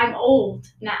I'm old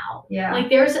now. Yeah. Like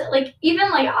there's like even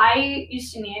like I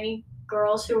used to nanny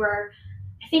girls who were,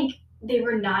 I think they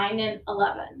were 9 and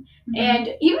 11, and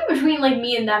even between like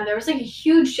me and them, there was like a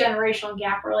huge generational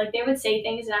gap where like they would say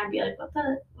things and I'd be like, what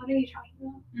are you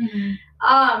talking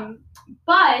about?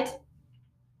 But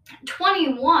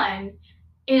 21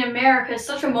 in America is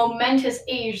such a momentous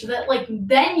age that like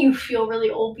then you feel really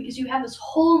old because you have this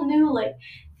whole new like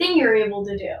thing you're able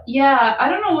to do. Yeah, I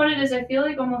don't know what it is. I feel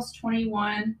like almost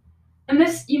 21. And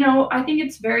this, you know, I think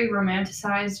it's very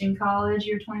romanticized in college,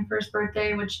 your 21st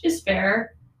birthday, which is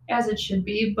fair, as it should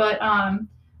be. But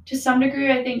to some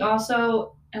degree, I think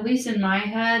also, at least in my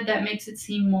head, that makes it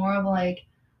seem more of like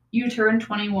you turn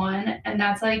 21 and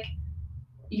that's like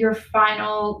your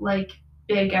final like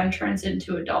big entrance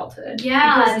into adulthood.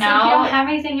 Yeah, because now like you don't have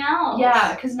anything else.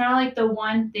 Yeah, because now like the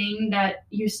one thing that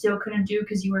you still couldn't do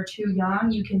because you were too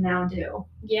young, you can now do.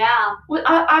 Yeah. Well,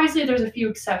 obviously there's a few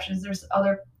exceptions. There's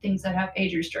other things that have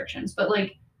age restrictions, but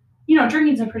like, you know,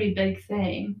 drinking's a pretty big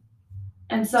thing,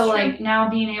 and so like now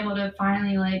being able to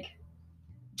finally like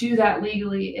do that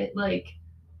legally, it like,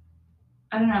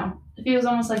 I don't know, it feels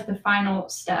almost like the final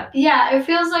step. Yeah, it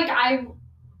feels like I'm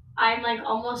like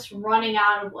almost running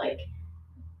out of like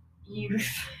youth.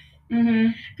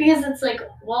 Because it's like,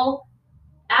 well,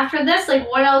 after this, like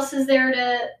what else is there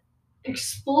to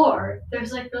explore?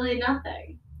 There's like really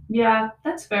nothing. Yeah,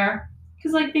 that's fair.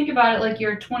 Because like think about it, like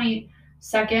you're 22nd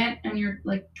and you're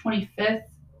like 25th,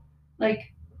 like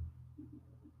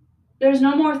there's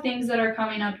no more things that are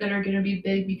coming up that are going to be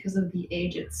big because of the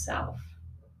age itself.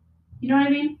 You know what I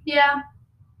mean? Yeah.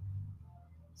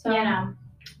 So you know,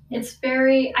 I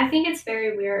think it's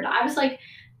very weird. I was like,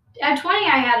 at 20,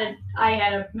 I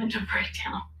had a mental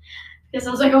breakdown because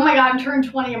I was like, oh my God, I'm turning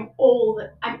 20. I'm old.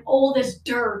 I'm old as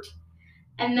dirt.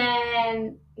 And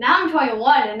then now I'm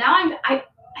 21, and now I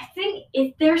think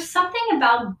there's something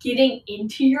about getting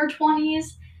into your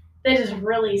 20s that is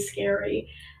really scary.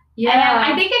 Yeah.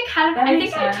 And I think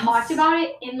I talked about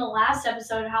it in the last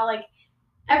episode, how like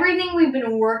everything we've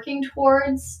been working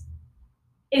towards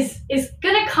is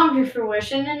gonna come to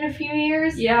fruition in a few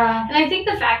years. Yeah. And I think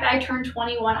the fact that I turned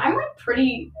 21, I'm like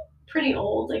pretty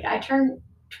old. Like I turned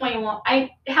 21.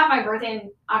 I have my birthday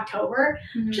in October,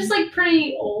 which is like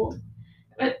pretty old.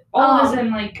 But old as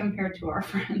in like compared to our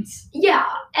friends. Yeah.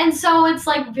 And so it's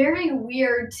like very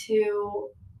weird to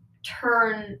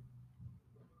turn,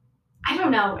 I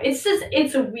don't know. It's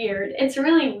weird. It's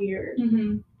really weird.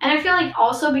 And I feel like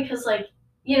also because like,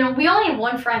 you know, we only have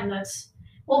one friend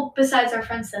besides our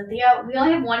friend Cynthia, we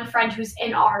only have one friend who's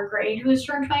in our grade who's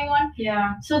turned 21.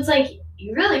 Yeah. So it's like,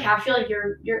 you really kind of feel like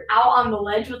you're out on the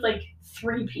ledge with like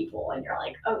 3 people and you're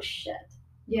like, oh shit.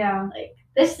 Yeah. Like,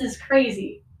 this is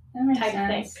crazy. That makes type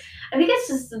sense. thing. I think it's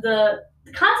just the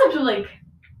concept of like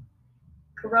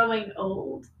growing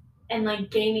old and like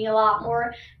gaining a lot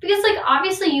more, because like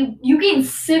obviously you gain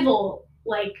civil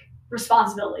like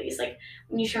responsibilities. Like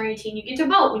when you turn 18 you get to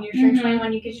vote, when you turn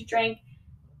 21 you get to drink,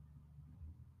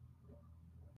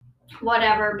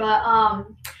 whatever. But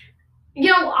you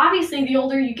know, obviously the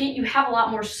older you get, you have a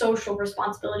lot more social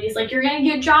responsibilities. Like you're gonna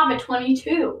get a job at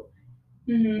 22,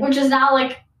 which is not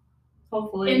like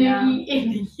hopefully in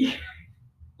a year.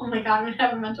 Oh my God, I'm gonna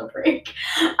have a mental break.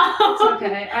 It's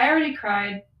okay. I already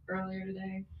cried earlier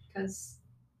today because,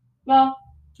 well,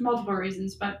 multiple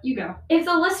reasons, but you go. If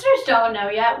the listeners don't know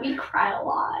yet, we cry a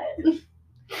lot.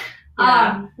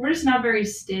 Yeah, we're just not very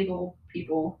stable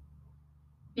people.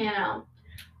 You know.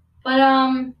 But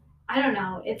I don't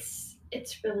know. It's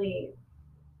really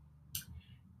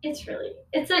it's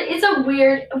a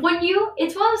weird,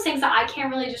 it's one of those things that I can't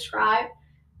really describe,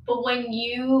 but when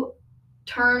you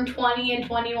turn 20 and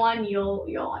 21,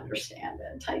 you'll understand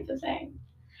it type of thing.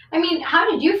 I mean, how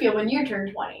did you feel when you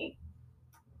turned 20?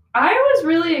 I was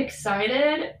really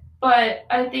excited, but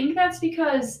I think that's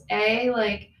because I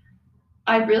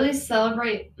really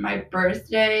celebrate my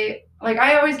birthday. Like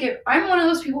I'm one of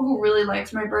those people who really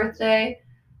likes my birthday.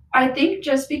 I think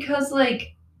just because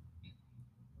I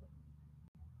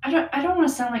don't want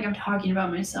to sound like I'm talking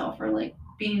about myself or like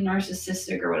being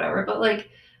narcissistic or whatever, but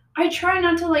I try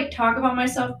not to talk about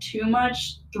myself too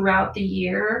much throughout the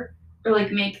year or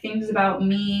make things about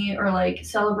me or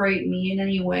celebrate me in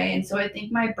any way. And so I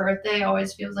think my birthday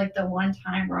always feels like the one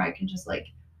time where I can just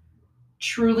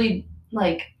truly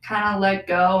kind of let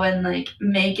go and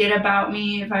make it about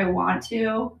me if I want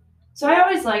to. So I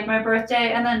always like my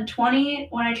birthday. And then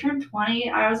when I turned 20,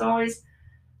 I was always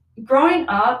growing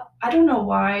up, I don't know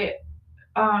why,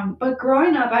 but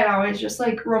growing up, I always just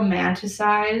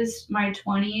romanticized my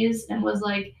 20s and was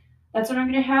that's when I'm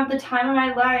gonna have the time of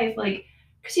my life.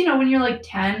 Because when you're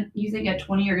 10, you think at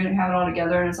 20 you're gonna have it all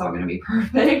together and it's all gonna be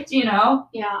perfect,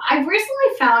 Yeah, I've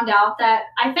recently found out that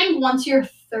I think once you're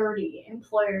 30,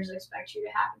 employers expect you to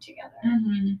have it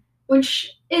together,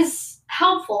 which is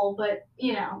helpful, but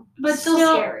but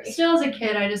still scary. Still, as a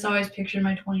kid, I just always pictured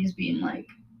my 20s being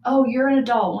oh, you're an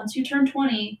adult. Once you turn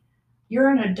 20, you're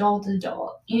an adult,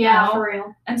 you know? For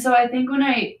real. And so I think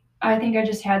I think I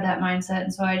just had that mindset,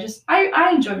 and so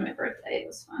I enjoyed my birthday. It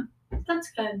was fun.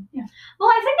 That's good. Yeah. Well,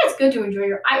 I think it's good to enjoy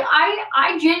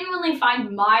I genuinely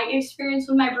find my experience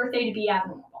with my birthday to be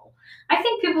abnormal. I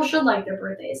think people should like their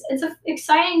birthdays. It's an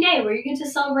exciting day where you get to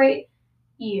celebrate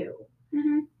you.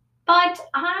 Mm-hmm. But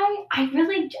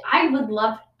I would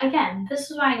love, again,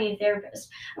 this is why I need a therapist.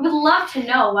 I would love to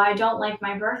know why I don't like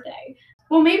my birthday.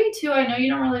 Well, maybe too, I know you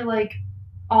don't really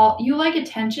you like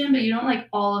attention, but you don't like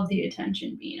all of the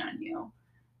attention being on you.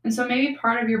 And so maybe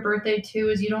part of your birthday too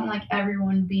is you don't like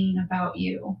everyone being about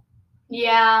you.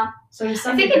 Yeah. So I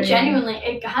think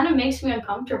it kind of makes me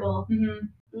uncomfortable. Mm-hmm.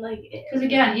 Because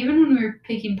again, even when we were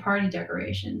picking party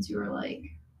decorations, you were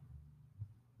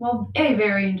well, A,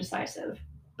 very indecisive,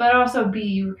 but also B,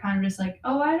 you were kind of just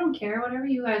oh, I don't care, whatever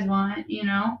you guys want,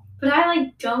 But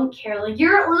I don't care.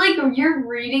 You're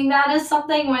reading that as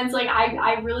something when it's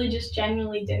I really just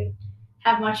genuinely didn't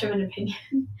have much of an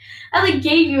opinion. I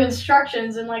gave you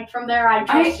instructions and from there I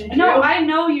trusted you. No, I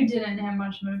know you didn't have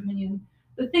much of an opinion.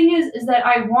 The thing is that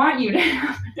I want you to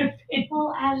have an opinion.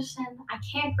 Well, Addison, I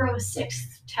can't grow a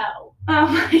sixth toe. Oh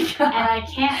my god. And I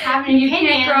can't have an opinion. You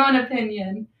can't grow an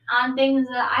opinion on things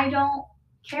that I don't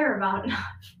care about enough.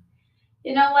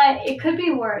 You know what? It could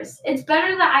be worse. It's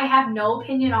better that I have no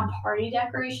opinion on party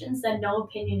decorations than no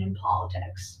opinion in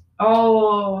politics.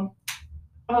 Oh,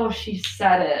 she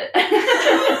said it.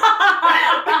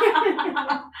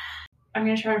 I'm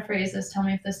going to try to phrase this. Tell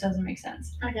me if this doesn't make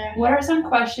sense. Okay. What are some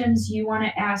questions you want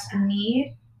to ask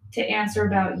me to answer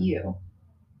about you?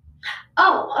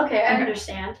 Oh, okay. I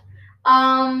understand.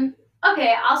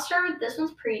 Okay, I'll start with this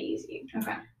one's pretty easy.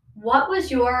 Okay. What was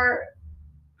your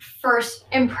first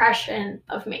impression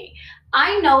of me?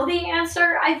 I know the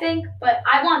answer, I think, but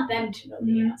I want them to know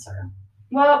the answer.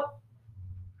 Well,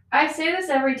 I say this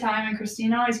every time, and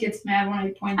Kristine always gets mad when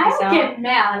I point this out. I don't get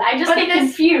mad. I just get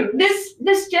confused.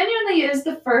 This genuinely is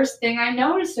the first thing I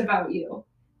noticed about you.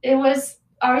 It was,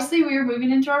 obviously, we were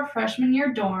moving into our freshman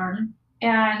year dorm,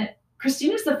 and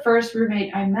Kristine was the first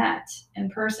roommate I met in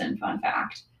person, fun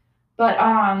fact. But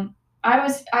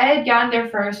I had gotten there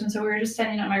first, and so we were just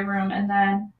setting up my room, and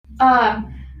then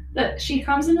she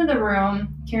comes into the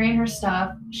room carrying her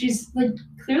stuff. She's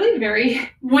clearly very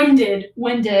winded,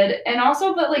 and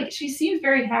also, but she seemed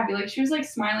very happy. She was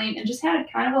smiling and just had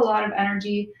kind of a lot of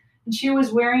energy, and she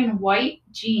was wearing white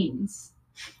jeans,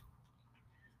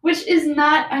 which is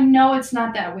not, I know it's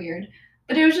not that weird,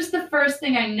 but it was just the first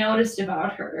thing I noticed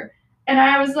about her. And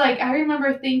I was I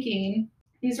remember thinking,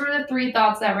 these were the three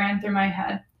thoughts that ran through my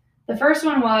head. The first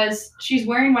one was, she's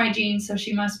wearing white jeans, so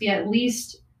she must be at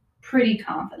least pretty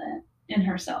confident in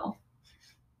herself.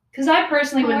 Because I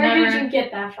personally would never... Where did you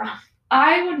get that from?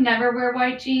 I would never wear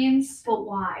white jeans. But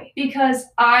why? Because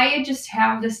I just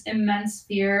have this immense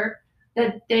fear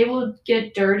that they will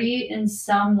get dirty in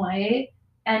some way,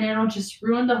 and it'll just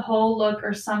ruin the whole look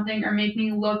or something, or make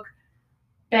me look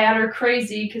bad or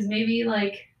crazy, because maybe,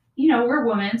 we're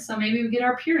women, so maybe we get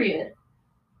our period.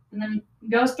 And then it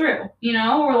goes through,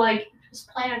 or just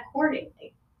plan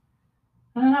accordingly.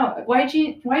 I don't know. White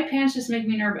pants just make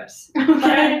me nervous.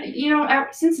 But,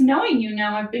 since knowing you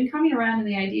now, I've been coming around to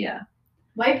the idea.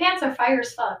 White pants are fire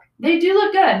as fuck. They do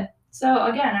look good. So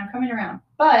again, I'm coming around.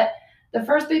 But the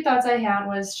first big thoughts I had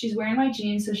was she's wearing white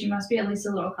jeans, so she must be at least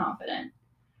a little confident.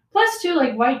 Plus, too,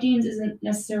 like white jeans isn't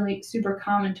necessarily super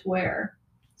common to wear.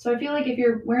 So I feel like if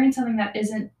you're wearing something that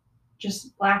isn't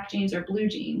just black jeans or blue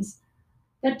jeans,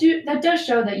 that does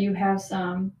show that you have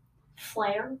some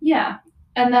flair. Yeah.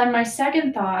 And then my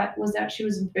second thought was that she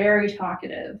was very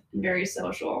talkative and very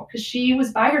social because she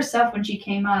was by herself when she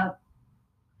came up,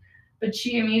 but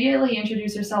she immediately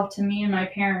introduced herself to me and my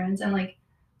parents and like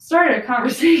started a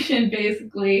conversation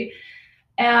basically.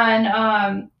 And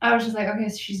I was just like, okay,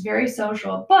 so she's very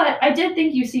social, but I did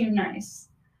think you seemed nice.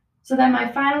 So then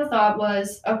my final thought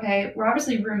was, okay, we're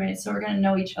obviously roommates, so we're going to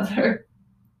know each other.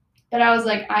 But I was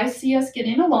like, I see us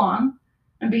getting along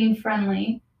and being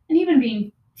friendly and even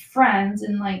being friends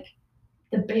and like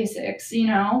the basics, you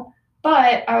know?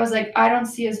 But I was like, I don't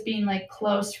see us being like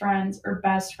close friends or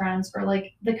best friends or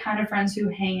like the kind of friends who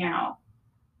hang out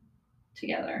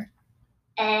together.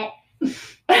 And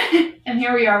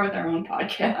here we are with our own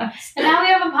podcast. And now we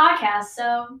have a podcast,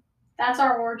 so that's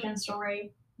our origin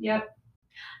story. Yep.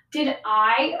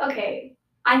 Okay,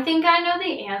 I think I know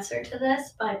the answer to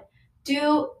this, but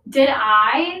did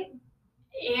my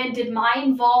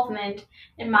involvement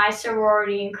in my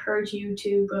sorority encourage you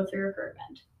to go through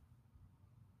recruitment?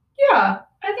 Yeah,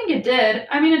 I think it did.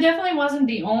 I mean, it definitely wasn't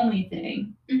the only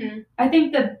thing. Mm-hmm. I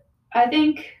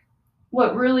think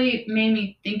what really made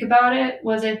me think about it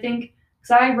was because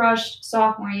I rushed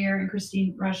sophomore year and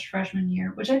Kristine rushed freshman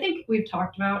year, which I think we've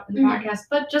talked about in the podcast,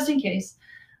 but just in case.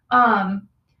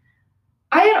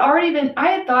 I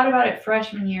had thought about it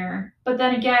freshman year, but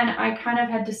then again, I kind of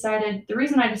had decided, the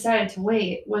reason I decided to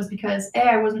wait was because A,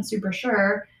 I wasn't super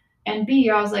sure, and B,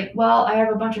 I was like, well, I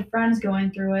have a bunch of friends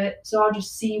going through it, so I'll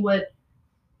just see what,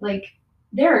 like,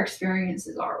 their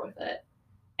experiences are with it.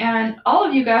 And all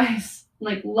of you guys,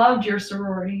 like, loved your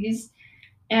sororities,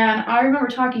 and I remember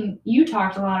you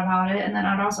talked a lot about it, and then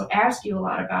I'd also ask you a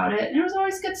lot about it, and it was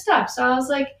always good stuff, so I was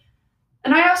like,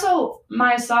 and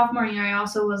my sophomore year, I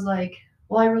also was like,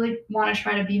 well, I really want to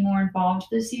try to be more involved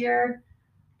this year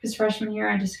because freshman year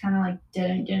I just kind of like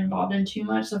didn't get involved in too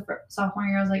much. So for sophomore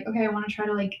year I was like, okay, I want to try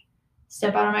to like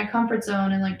step out of my comfort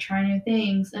zone and like try new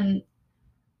things. And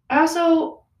I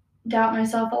also doubt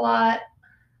myself a lot.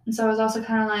 And so I was also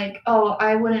kind of like, oh,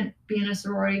 I wouldn't be in a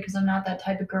sorority because I'm not that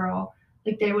type of girl.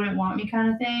 Like they wouldn't want me kind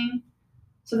of thing.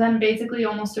 So then basically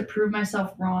almost to prove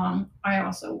myself wrong, I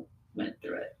also went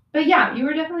through it. But yeah, you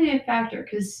were definitely a factor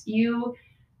because you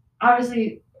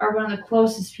obviously are one of the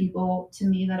closest people to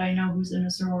me that I know who's in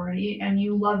a sorority, and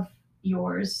you love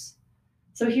yours.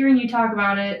 So hearing you talk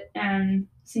about it and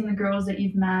seeing the girls that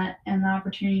you've met and the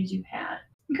opportunities you've had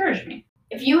encouraged me.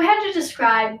 If you had to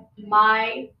describe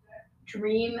my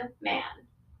dream man,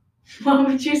 what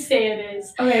would you say it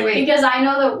is? Okay, wait. Because I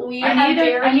know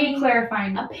that I need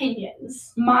clarifying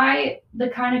opinions. The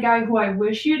kind of guy who I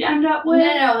wish you'd end up with?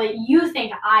 No, that you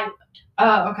think I would.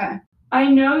 Oh, okay. I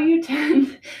know you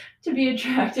tend to be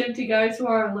attractive to guys who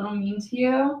are a little mean to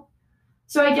you.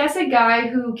 So I guess a guy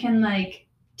who can like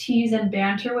tease and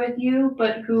banter with you,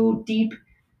 but who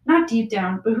not deep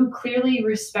down, but who clearly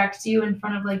respects you in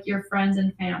front of like your friends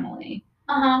and family.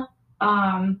 I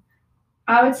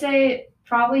would say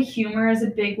probably humor is a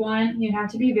big one. You'd have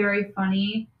to be very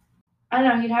funny. I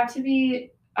don't know,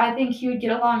 I think he would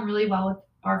get along really well with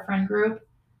our friend group.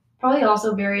 Probably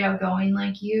also very outgoing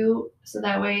like you. So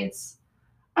that way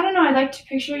I don't know, I'd like to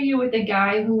picture you with a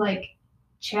guy who like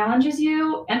challenges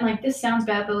you and like this sounds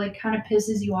bad, but like kind of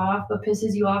pisses you off, but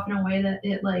pisses you off in a way that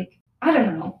it like, I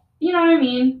don't know. You know what I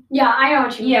mean? Yeah, I know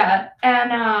what you mean. Yeah.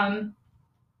 And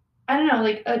I don't know,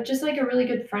 like just like a really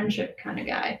good friendship kind of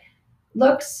guy.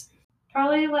 Looks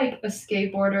probably like a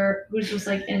skateboarder who's just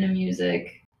like into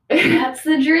music. That's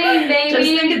the dream, baby.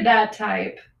 Just think of that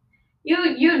type.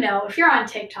 You know, if you're on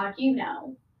TikTok, you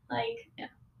know. Like, yeah.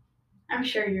 I'm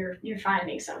sure you're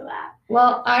finding some of that.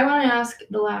 Well, I want to ask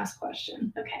the last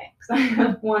question. Okay. Because I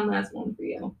have one last one for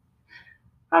you.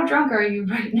 How drunk are you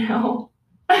right now?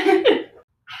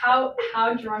 How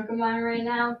drunk am I right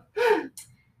now?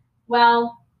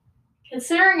 Well,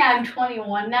 considering I'm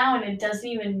 21 now and it doesn't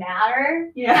even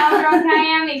matter how drunk I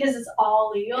am because it's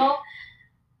all legal,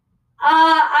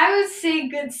 I would say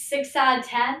good 6 out of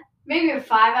 10. Maybe a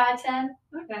 5 out of 10.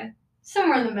 Okay.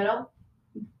 Somewhere in the middle.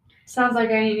 Sounds like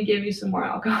I need to give you some more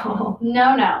alcohol.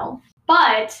 No.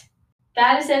 But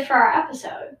that is it for our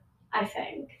episode, I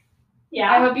think. Yeah.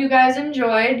 I hope you guys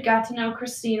enjoyed, got to know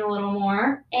Kristine a little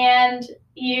more. And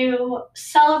you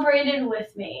celebrated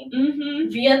with me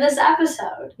via this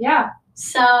episode. Yeah.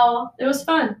 So it was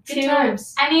fun. Good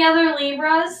times. Any other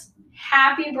Libras,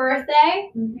 happy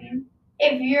birthday.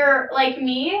 If you're like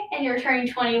me and you're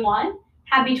turning 21,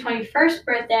 happy 21st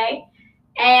birthday.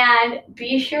 And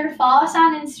be sure to follow us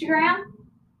on Instagram.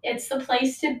 It's the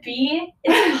place to be.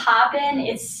 It's poppin'.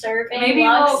 It's serving. Maybe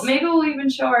we'll even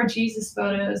show our Jesus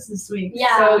photos this week.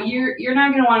 Yeah. So you're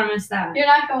not gonna want to miss that. You're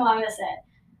not gonna want to miss it.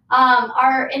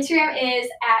 Our Instagram is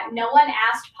at No One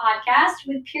Asked Podcast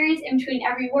with periods in between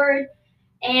every word.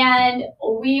 And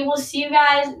we will see you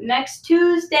guys next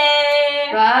Tuesday.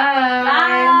 Bye.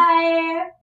 Bye.